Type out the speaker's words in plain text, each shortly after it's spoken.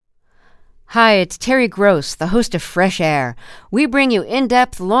Hi, it's Terry Gross, the host of Fresh Air. We bring you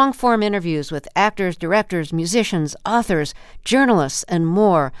in-depth, long-form interviews with actors, directors, musicians, authors, journalists, and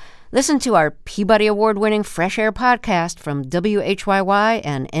more. Listen to our Peabody Award-winning Fresh Air podcast from WHYY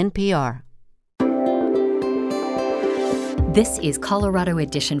and NPR. This is Colorado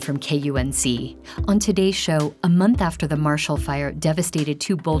Edition from KUNC. On today's show, a month after the Marshall Fire devastated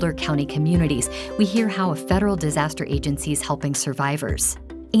two Boulder County communities, we hear how a federal disaster agency is helping survivors.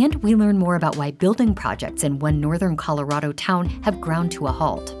 And we learn more about why building projects in one northern Colorado town have ground to a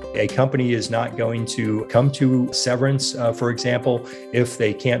halt. A company is not going to come to Severance, for example, if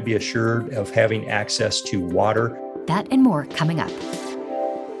they can't be assured of having access to water. That and more coming up.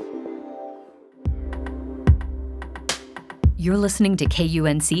 You're listening to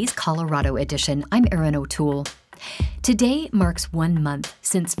KUNC's Colorado Edition. I'm Erin O'Toole. Today marks 1 month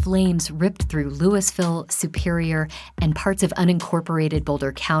since flames ripped through Louisville, Superior, and parts of unincorporated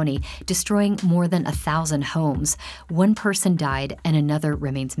Boulder County, destroying more than 1,000 homes. One person died and another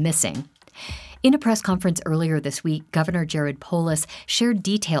remains missing. In a press conference earlier this week, Governor Jared Polis shared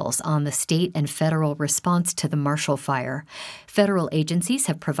details on the state and federal response to the Marshall Fire. Federal agencies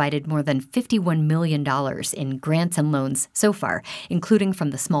have provided more than $51 million in grants and loans so far, including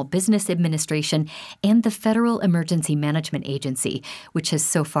from the Small Business Administration and the Federal Emergency Management Agency, which has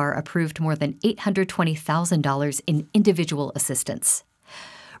so far approved more than $820,000 in individual assistance.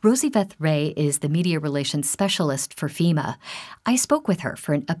 Rosybeth Ray is the media relations specialist for FEMA. I spoke with her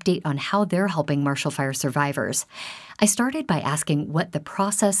for an update on how they're helping Marshall Fire survivors. I started by asking what the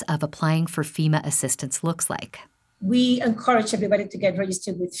process of applying for FEMA assistance looks like. We encourage everybody to get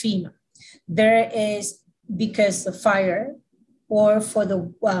registered with FEMA. There is, because the fire or for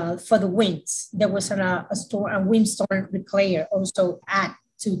the winds, there was a windstorm declared also add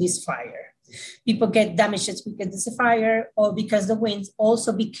to this fire. People get damages because it's a fire or because the winds,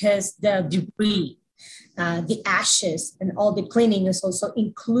 also because the debris, the ashes, and all the cleaning is also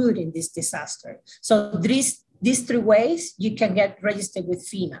included in this disaster. So these three ways you can get registered with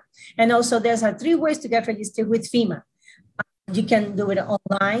FEMA. And also there's 3 ways to get registered with FEMA. You can do it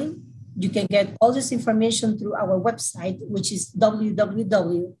online. You can get all this information through our website, which is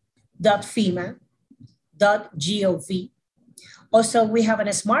www.fema.gov. Also, we have a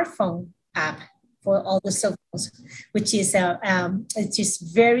smartphone app for all the cell phones, which is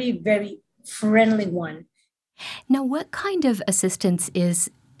very, very friendly one. Now, what kind of assistance is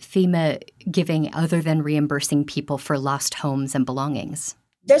FEMA giving other than reimbursing people for lost homes and belongings?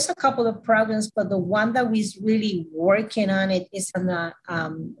 There's a couple of programs, but the one that we're really working on it is on the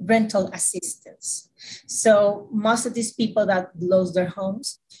rental assistance. So most of these people that lost their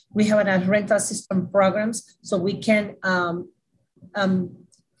homes, we have a rental assistance programs, so we can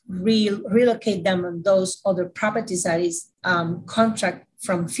relocate them on those other properties that is contract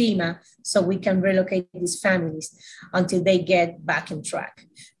from FEMA, so we can relocate these families until they get back in track.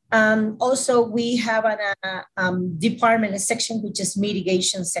 Also, we have a department, a section which is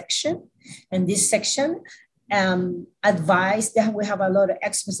mitigation section, and this section advise that we have a lot of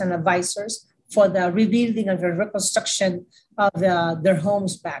experts and advisors for the rebuilding and the reconstruction of their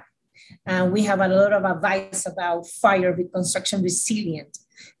homes back. We have a lot of advice about fire reconstruction resilient.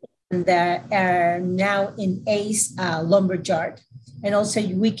 And are now in ACE Lumberyard. And also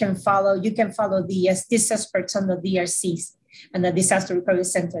you can follow these experts on the DRCs and the Disaster Recovery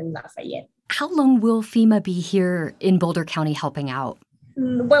Center in Lafayette. How long will FEMA be here in Boulder County helping out?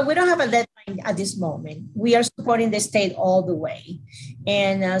 Well, we don't have a deadline at this moment. We are supporting the state all the way.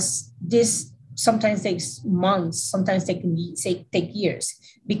 And this sometimes takes months, sometimes they can take years,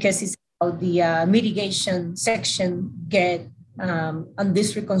 because it's how the mitigation section get on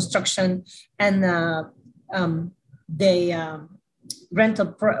this reconstruction, and the rental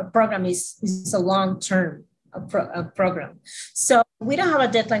program is a long-term program. So we don't have a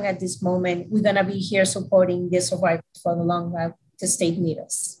deadline at this moment. We're going to be here supporting the survivors for the long run. The state needs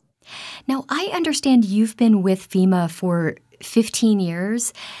us. Now, I understand you've been with FEMA for 15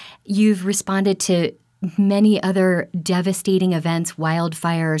 years. You've responded to many other devastating events,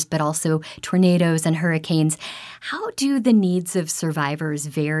 wildfires, but also tornadoes and hurricanes. How do the needs of survivors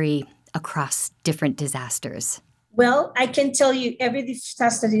vary across different disasters? Well, I can tell you every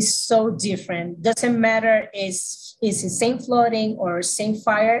disaster is so different. Doesn't matter is the same flooding or same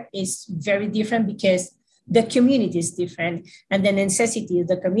fire, is very different because the community is different and the necessity of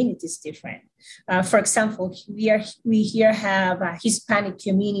the community is different. For example, we here have a Hispanic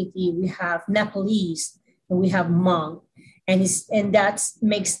community, we have Nepalese, and we have Hmong. And that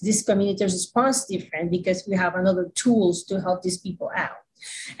makes this community response different because we have another tools to help these people out.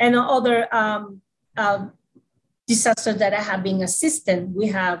 And other disasters that I have been assistant, we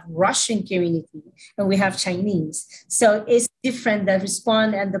have Russian community and we have Chinese. So it's different, the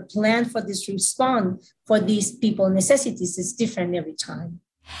response and the plan for this response for these people necessities is different every time.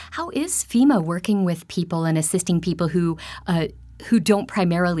 How is FEMA working with people and assisting people who don't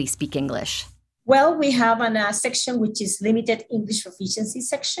primarily speak English? Well, we have a section which is limited English proficiency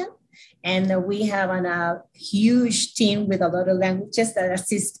section. And we have a huge team with a lot of languages that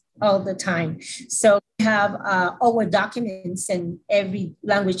assist all the time. So we have our documents in every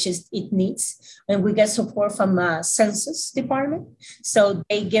language it needs. And we get support from census department. So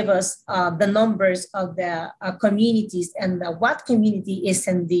they give us the numbers of the communities and what community is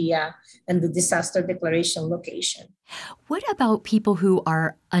in the disaster declaration location. What about people who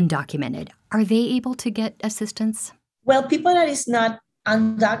are undocumented? Are they able to get assistance? Well, people that is not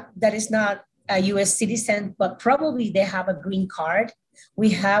a U.S. citizen, but probably they have a green card. We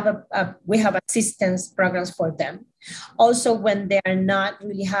have assistance programs for them. Also, when they are not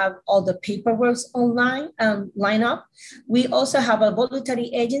really have all the paperwork online line up, we also have a voluntary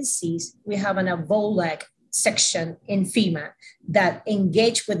agencies. We have a VOLAG section in FEMA that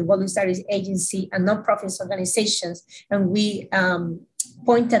engage with voluntary agency and nonprofit organizations, and we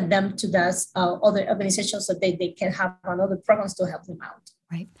pointed them to those other organizations so they can have other programs to help them out.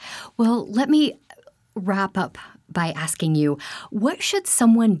 Right. Well, let me wrap up by asking you, what should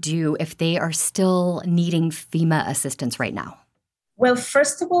someone do if they are still needing FEMA assistance right now? Well,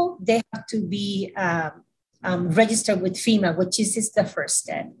 first of all, they have to be registered with FEMA, which is the first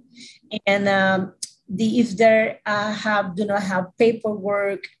step. And if they do not have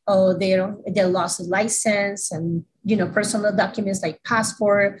paperwork or they lost a license and personal documents like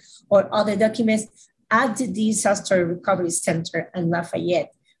passport or other documents, at the Disaster Recovery Center in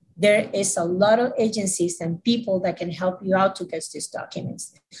Lafayette, there is a lot of agencies and people that can help you out to get these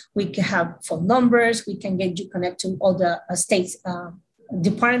documents. We can have phone numbers. We can get you connected to all the state's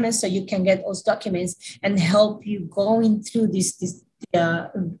departments so you can get those documents and help you going through this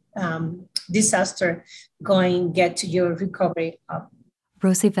disaster, get to your recovery.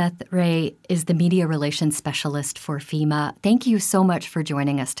 Rosiveth Ray is the media relations specialist for FEMA. Thank you so much for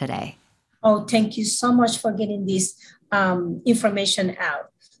joining us today. Oh, thank you so much for getting this information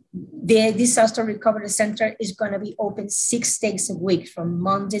out. The Disaster Recovery Center is going to be open 6 days a week from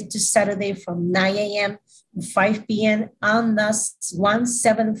Monday to Saturday from 9 a.m. to 5 p.m. on the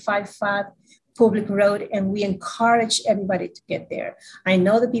 1755 Public Road, and we encourage everybody to get there. I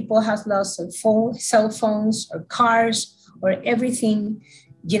know that people have lost their cell phones or cars or everything,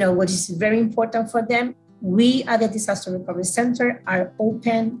 what is very important for them. We at the Disaster Recovery Center are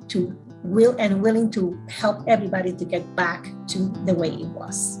open to willing to help everybody to get back to the way it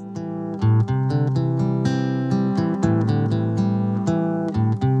was.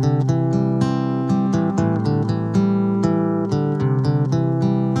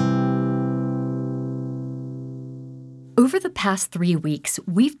 Over the past 3 weeks,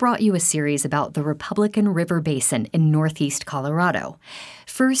 we've brought you a series about the Republican River Basin in northeast Colorado.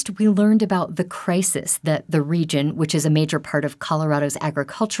 First, we learned about the crisis that the region, which is a major part of Colorado's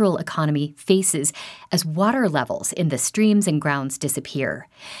agricultural economy, faces as water levels in the streams and grounds disappear.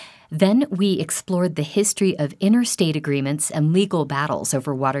 Then we explored the history of interstate agreements and legal battles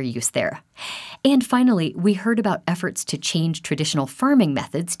over water use there. And finally, we heard about efforts to change traditional farming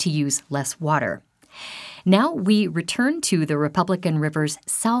methods to use less water. Now we return to the Republican River's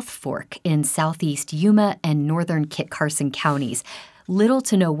South Fork in southeast Yuma and northern Kit Carson counties. Little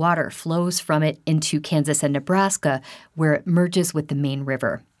to no water flows from it into Kansas and Nebraska, where it merges with the main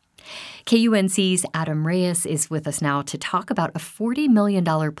river. KUNC's Adam Reyes is with us now to talk about a $40 million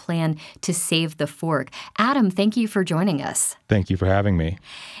plan to save the fork. Adam, thank you for joining us. Thank you for having me.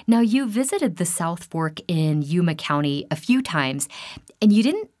 Now, you visited the South Fork in Yuma County a few times, and you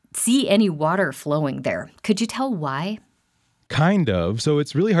didn't see any water flowing there. Could you tell why? Kind of. So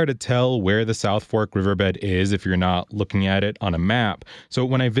it's really hard to tell where the South Fork riverbed is if you're not looking at it on a map. So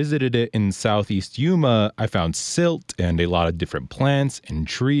when I visited it in southeast Yuma, I found silt and a lot of different plants and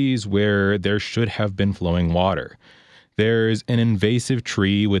trees where there should have been flowing water. There's an invasive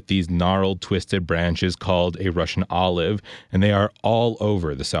tree with these gnarled, twisted branches called a Russian olive, and they are all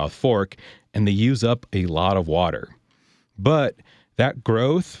over the South Fork, and they use up a lot of water. But that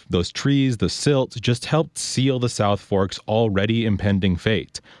growth, those trees, the silt, just helped seal the South Fork's already impending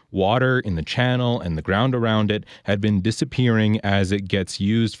fate. Water in the channel and the ground around it had been disappearing as it gets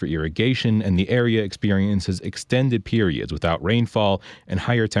used for irrigation, and the area experiences extended periods without rainfall and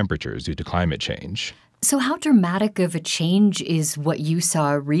higher temperatures due to climate change. So how dramatic of a change is what you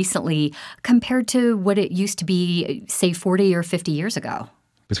saw recently compared to what it used to be, say, 40 or 50 years ago?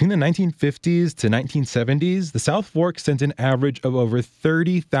 Between the 1950s to 1970s, the South Fork sent an average of over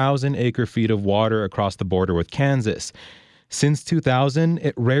 30,000 acre-feet of water across the border with Kansas. Since 2000,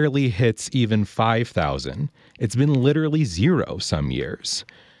 it rarely hits even 5,000. It's been literally zero some years.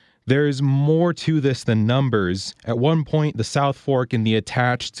 There's more to this than numbers. At one point, the South Fork in the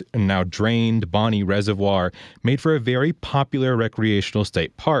attached and now drained Bonney Reservoir made for a very popular recreational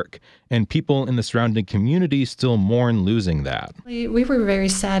state park, and people in the surrounding community still mourn losing that. We were very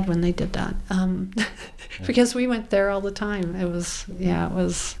sad when they did that because we went there all the time. It was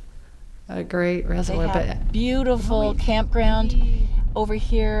a great reservoir. They have beautiful campground over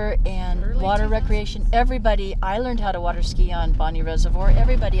here and water recreation. Everybody, I learned how to water ski on Bonney Reservoir.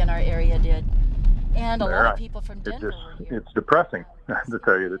 Everybody in our area did. And a lot of people from Denver were here. It's depressing, to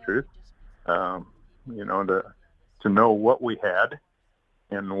tell you the truth. To know what we had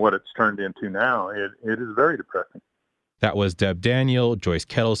and what it's turned into now, it is very depressing. That was Deb Daniel, Joyce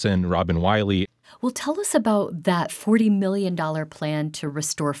Kettleson, Robin Wiley. Well, tell us about that $40 million plan to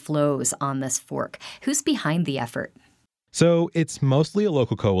restore flows on this fork. Who's behind the effort? So it's mostly a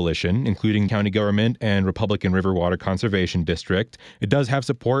local coalition, including county government and Republican River Water Conservation District. It does have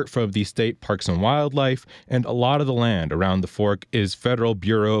support from the state Parks and Wildlife, and a lot of the land around the fork is Federal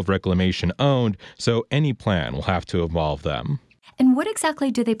Bureau of Reclamation owned, so any plan will have to involve them. And what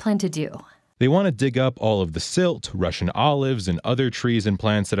exactly do they plan to do? They want to dig up all of the silt, Russian olives, and other trees and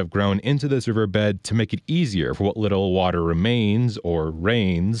plants that have grown into this riverbed to make it easier for what little water remains, or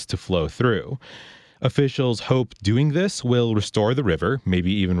rains, to flow through. Officials hope doing this will restore the river,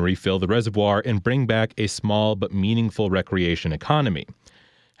 maybe even refill the reservoir, and bring back a small but meaningful recreation economy.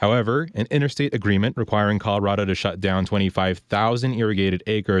 However, an interstate agreement requiring Colorado to shut down 25,000 irrigated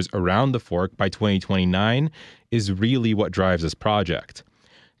acres around the fork by 2029 is really what drives this project.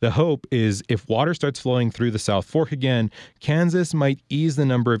 The hope is if water starts flowing through the South Fork again, Kansas might ease the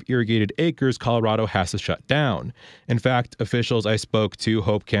number of irrigated acres Colorado has to shut down. In fact, officials I spoke to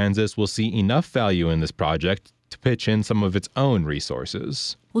hope Kansas will see enough value in this project to pitch in some of its own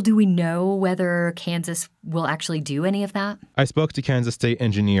resources. Well, do we know whether Kansas will actually do any of that? I spoke to Kansas State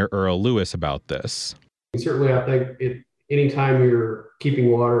engineer Earl Lewis about this. Certainly, I think anytime you're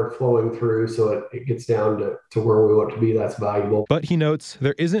keeping water flowing through so it gets down to where we want it to be, that's valuable. But he notes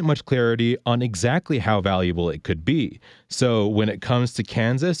there isn't much clarity on exactly how valuable it could be. So when it comes to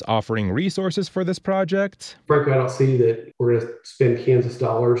Kansas offering resources for this project, frankly, I don't see that we're going to spend Kansas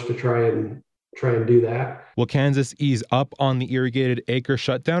dollars to try and do that. Will Kansas ease up on the irrigated acre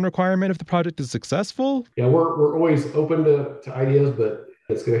shutdown requirement if the project is successful? Yeah, we're always open to ideas, but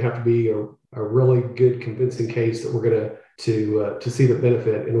it's going to have to be a really good convincing case that we're going to see the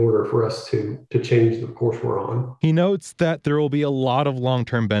benefit in order for us to change the course we're on. He notes that there will be a lot of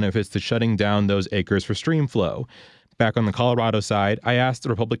long-term benefits to shutting down those acres for stream flow. Back on the Colorado side, I asked the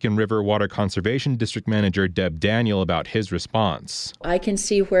Republican River Water Conservation District Manager Deb Daniel about his response. I can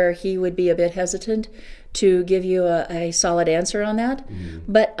see where he would be a bit hesitant to give you a solid answer on that,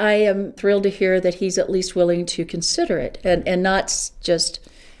 but I am thrilled to hear that he's at least willing to consider it and not just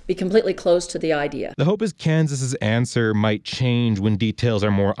be completely closed to the idea. The hope is Kansas's answer might change when details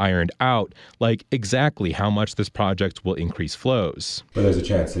are more ironed out, like exactly how much this project will increase flows. But there's a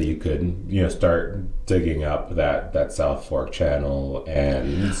chance that you could, start digging up that South Fork channel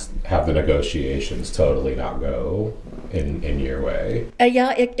and have the negotiations totally not go in your way.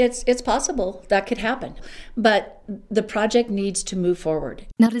 Yeah, it's possible that could happen, but the project needs to move forward.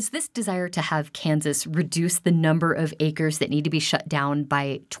 Now, does this desire to have Kansas reduce the number of acres that need to be shut down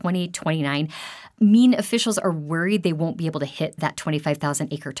by 2029 mean officials are worried they won't be able to hit that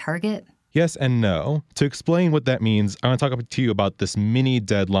 25,000 acre target? Yes and no. To explain what that means, I want to talk to you about this mini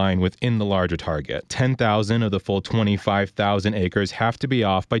deadline within the larger target. 10,000 of the full 25,000 acres have to be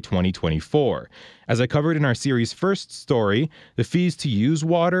off by 2024. As I covered in our series' first story, the fees to use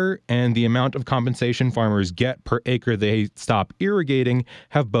water and the amount of compensation farmers get per acre they stop irrigating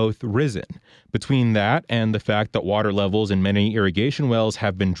have both risen. Between that and the fact that water levels in many irrigation wells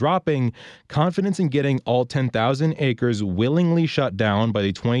have been dropping, confidence in getting all 10,000 acres willingly shut down by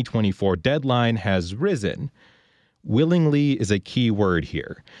the 2024 deadline has risen. Willingly is a key word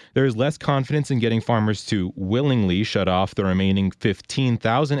here. There is less confidence in getting farmers to willingly shut off the remaining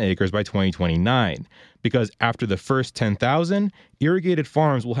 15,000 acres by 2029, because after the first 10,000, irrigated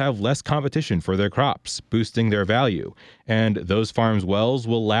farms will have less competition for their crops, boosting their value, and those farms' wells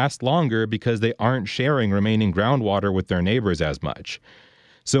will last longer because they aren't sharing remaining groundwater with their neighbors as much.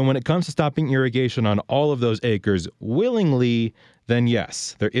 So when it comes to stopping irrigation on all of those acres willingly, then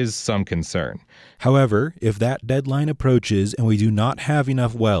yes, there is some concern. However, if that deadline approaches and we do not have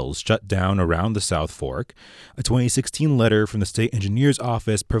enough wells shut down around the South Fork, a 2016 letter from the state engineer's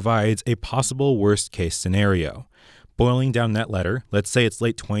office provides a possible worst-case scenario. Boiling down that letter, let's say it's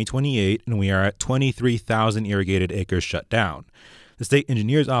late 2028 and we are at 23,000 irrigated acres shut down. The state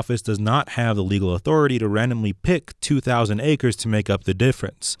engineer's office does not have the legal authority to randomly pick 2,000 acres to make up the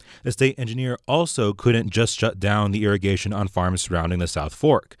difference. The state engineer also couldn't just shut down the irrigation on farms surrounding the South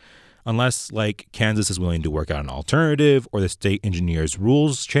Fork. Unless, like, Kansas is willing to work out an alternative or the state engineer's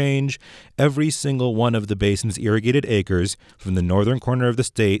rules change, every single one of the basin's irrigated acres from the northern corner of the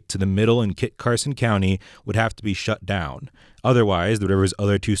state to the middle in Kit Carson County would have to be shut down. Otherwise, the river's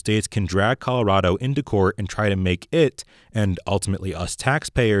other two states can drag Colorado into court and try to make it, and ultimately us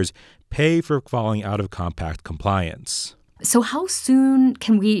taxpayers, pay for falling out of compact compliance. So how soon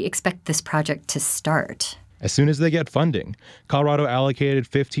can we expect this project to start? As soon as they get funding. Colorado allocated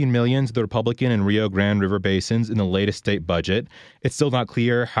 $15 million to the Republican and Rio Grande River basins in the latest state budget. It's still not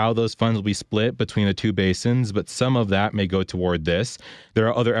clear how those funds will be split between the two basins, but some of that may go toward this. There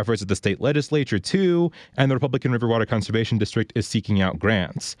are other efforts at the state legislature, too, and the Republican River Water Conservation District is seeking out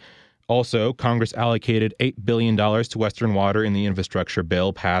grants. Also, Congress allocated $8 billion to Western Water in the infrastructure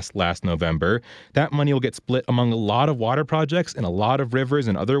bill passed last November. That money will get split among a lot of water projects and a lot of rivers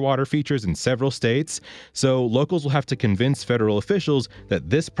and other water features in several states. So locals will have to convince federal officials that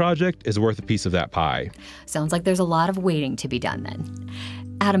this project is worth a piece of that pie. Sounds like there's a lot of waiting to be done then.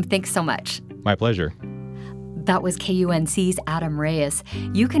 Adam, thanks so much. My pleasure. That was KUNC's Adam Reyes.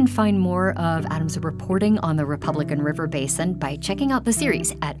 You can find more of Adam's reporting on the Republican River Basin by checking out the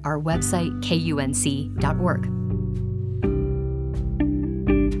series at our website, kunc.org.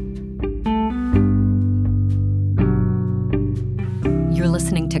 You're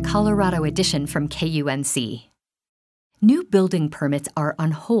listening to Colorado Edition from KUNC. New building permits are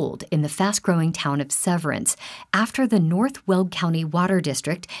on hold in the fast-growing town of Severance after the North Weld County Water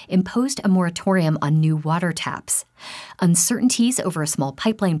District imposed a moratorium on new water taps. Uncertainties over a small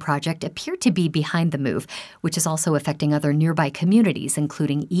pipeline project appear to be behind the move, which is also affecting other nearby communities,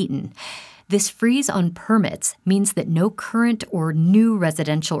 including Eaton. This freeze on permits means that no current or new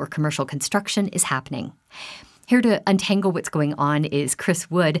residential or commercial construction is happening. Here to untangle what's going on is Chris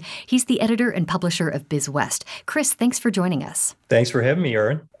Wood. He's the editor and publisher of BizWest. Chris, thanks for joining us. Thanks for having me,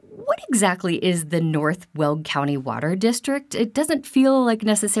 Erin. What exactly is the North Weld County Water District? It doesn't feel like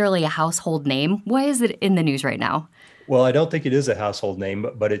necessarily a household name. Why is it in the news right now? Well, I don't think it is a household name,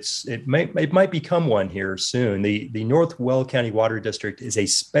 but it might become one here soon. The North Weld County Water District is a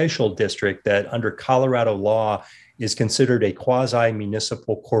special district that under Colorado law is considered a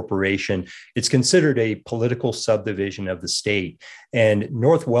quasi-municipal corporation. It's considered a political subdivision of the state. And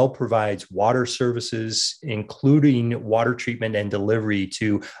North Weld provides water services, including water treatment and delivery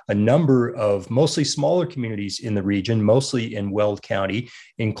to a number of mostly smaller communities in the region, mostly in Weld County,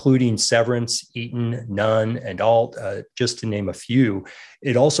 including Severance, Eaton, Nunn, and Alt, just to name a few.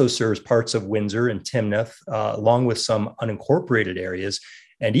 It also serves parts of Windsor and Timnath, along with some unincorporated areas,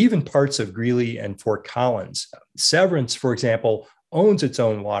 and even parts of Greeley and Fort Collins. Severance, for example, owns its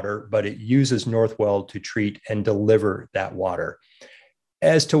own water, but it uses North Weld to treat and deliver that water.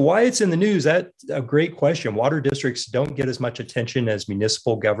 As to why it's in the news, that's a great question. Water districts don't get as much attention as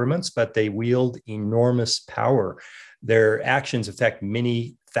municipal governments, but they wield enormous power. Their actions affect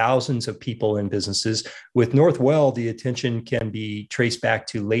many thousands of people and businesses. With North Weld, the attention can be traced back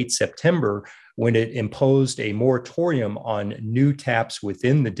to late September when it imposed a moratorium on new taps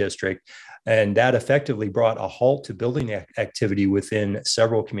within the district. And that effectively brought a halt to building activity within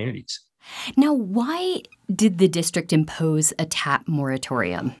several communities. Now, why did the district impose a tap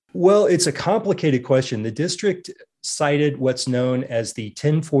moratorium? Well, it's a complicated question. The district cited what's known as the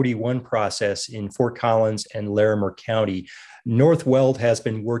 1041 process in Fort Collins and Larimer County. North Weld has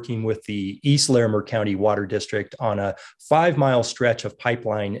been working with the East Larimer County Water District on a 5-mile stretch of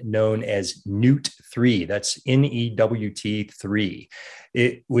pipeline known as NEWT 3. That's NEWT 3.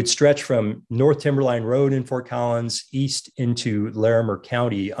 It would stretch from North Timberline Road in Fort Collins east into Larimer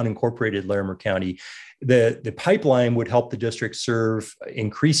County, unincorporated Larimer County. The pipeline would help the district serve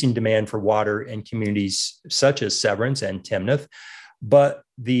increasing demand for water in communities such as Severance and Timnath. But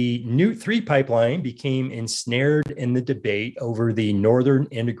the NEWT 3 pipeline became ensnared in the debate over the Northern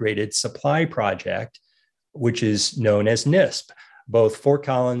Integrated Supply Project, which is known as NISP. Both Fort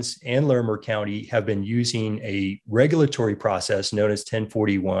Collins and Larimer County have been using a regulatory process known as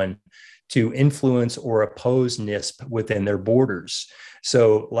 1041 to influence or oppose NISP within their borders.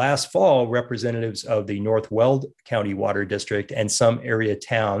 So last fall, representatives of the North Weld County Water District and some area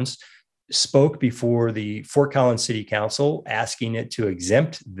towns spoke before the Fort Collins City Council, asking it to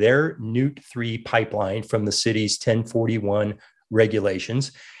exempt their Newt 3 pipeline from the city's 1041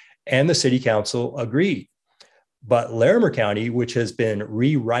 regulations, and the City Council agreed. But Larimer County, which has been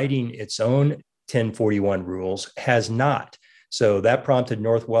rewriting its own 1041 rules, has not. So that prompted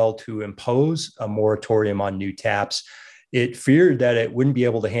North Weld to impose a moratorium on new taps. It feared that it wouldn't be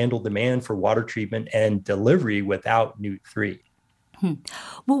able to handle demand for water treatment and delivery without Newt 3.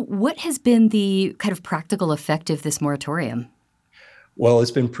 Well, what has been the kind of practical effect of this moratorium? Well,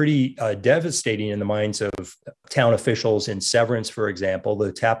 it's been pretty devastating in the minds of town officials in Severance, for example.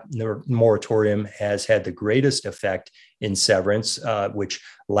 The tap moratorium has had the greatest effect in Severance, which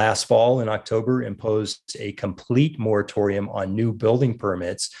last fall in October imposed a complete moratorium on new building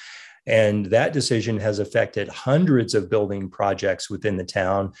permits. And that decision has affected hundreds of building projects within the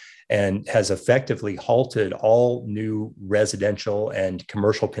town and has effectively halted all new residential and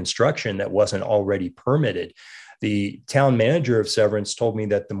commercial construction that wasn't already permitted. The town manager of Severance told me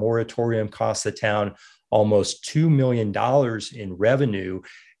that the moratorium cost the town almost $2 million in revenue,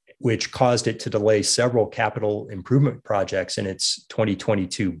 which caused it to delay several capital improvement projects in its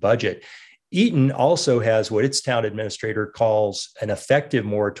 2022 budget. Eaton also has what its town administrator calls an effective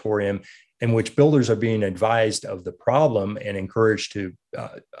moratorium, in which builders are being advised of the problem and encouraged to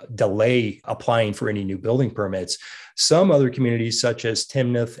delay applying for any new building permits. Some other communities, such as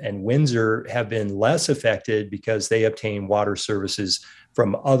Timnath and Windsor, have been less affected because they obtain water services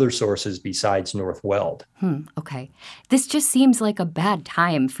from other sources besides North Weld. Okay. This just seems like a bad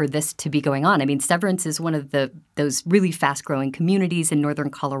time for this to be going on. I mean, Severance is one of those really fast-growing communities in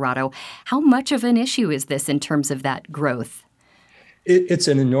northern Colorado. How much of an issue is this in terms of that growth? It's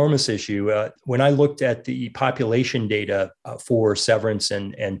an enormous issue. When I looked at the population data for Severance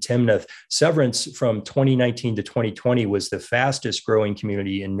and Timnath, Severance from 2019 to 2020 was the fastest growing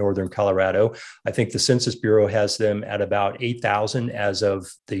community in northern Colorado. I think the Census Bureau has them at about 8,000 as of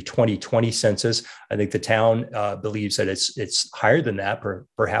the 2020 census. I think the town believes that it's higher than that,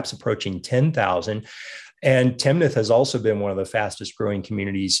 perhaps approaching 10,000. And Timnath has also been one of the fastest growing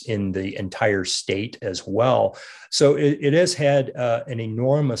communities in the entire state as well. So it has had an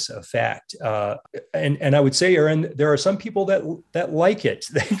enormous effect. And I would say, Aaron, there are some people that like it.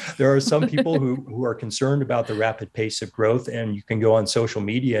 There are some people who are concerned about the rapid pace of growth. And you can go on social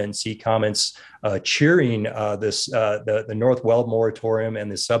media and see comments cheering the North Weld moratorium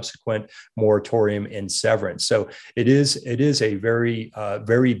and the subsequent moratorium in Severance. So it is a very,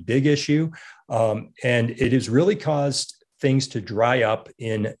 very big issue. And it has really caused things to dry up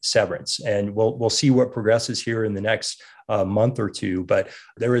in Severance. And we'll see what progresses here in the next month or two. But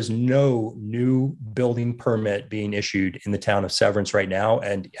there is no new building permit being issued in the town of Severance right now,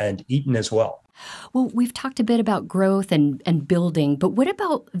 and Eaton as well. Well, we've talked a bit about growth and building, but what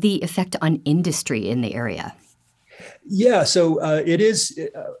about the effect on industry in the area? Yeah, so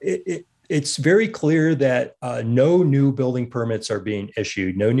it's very clear that no new building permits are being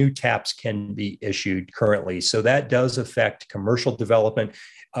issued. No new taps can be issued currently. So that does affect commercial development.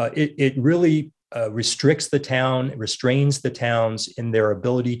 It really restrains the towns in their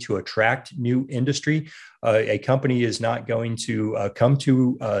ability to attract new industry. A company is not going to come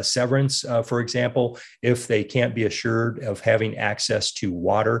to Severance, for example, if they can't be assured of having access to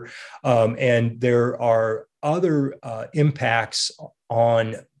water. And there are other impacts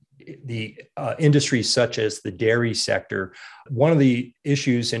on the industries such as the dairy sector. One of the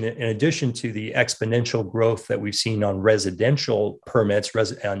issues, in addition to the exponential growth that we've seen on residential permits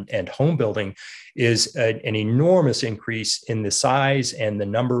and home building, is an enormous increase in the size and the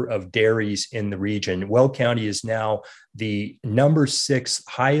number of dairies in the region. Weld County is now the number 6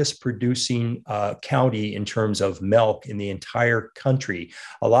 highest producing county in terms of milk in the entire country.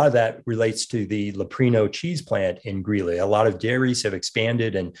 A lot of that relates to the Leprino cheese plant in Greeley. A lot of dairies have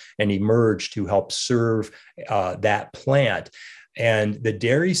expanded and emerged to help serve that plant. And the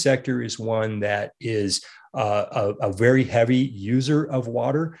dairy sector is one that is a very heavy user of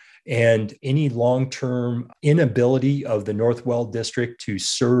water, and any long-term inability of the North Weld District to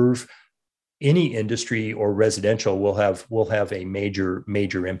serve any industry or residential will have a major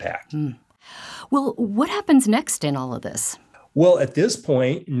impact. Well, what happens next in all of this? Well, at this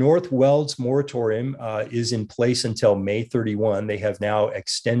point, North Weld's moratorium is in place until May 31. They have now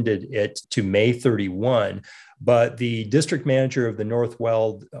extended it to May 31. But the district manager of the North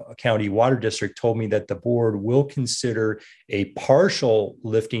Weld County Water District told me that the board will consider a partial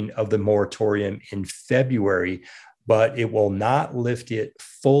lifting of the moratorium in February, but it will not lift it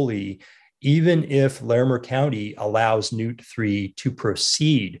fully even if Larimer County allows Newt 3 to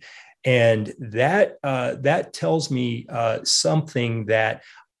proceed. And that tells me something, that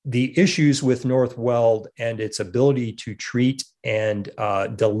the issues with North Weld and its ability to treat and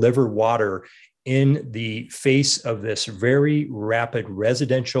deliver water in the face of this very rapid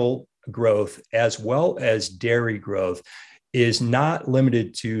residential growth as well as dairy growth is not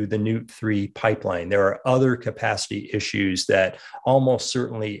limited to the Newt 3 pipeline. There are other capacity issues that almost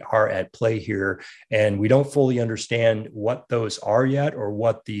certainly are at play here, and we don't fully understand what those are yet or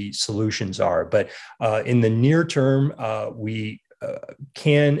what the solutions are. But in the near term, we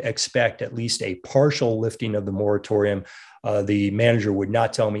can expect at least a partial lifting of the moratorium. The manager would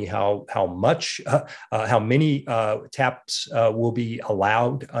not tell me how many taps will be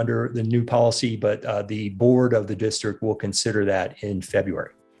allowed under the new policy, but the board of the district will consider that in February.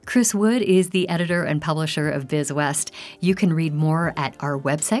 Chris Wood is the editor and publisher of BizWest. You can read more at our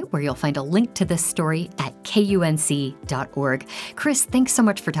website, where you'll find a link to this story at kunc.org. Chris, thanks so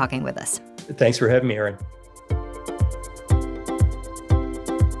much for talking with us. Thanks for having me, Erin.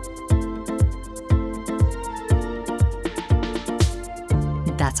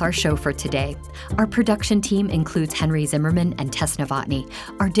 That's our show for today. Our production team includes Henry Zimmerman and Tess Novotny.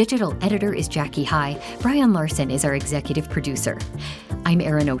 Our digital editor is Jackie High. Brian Larson is our executive producer. I'm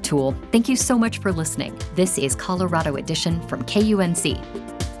Erin O'Toole. Thank you so much for listening. This is Colorado Edition from KUNC.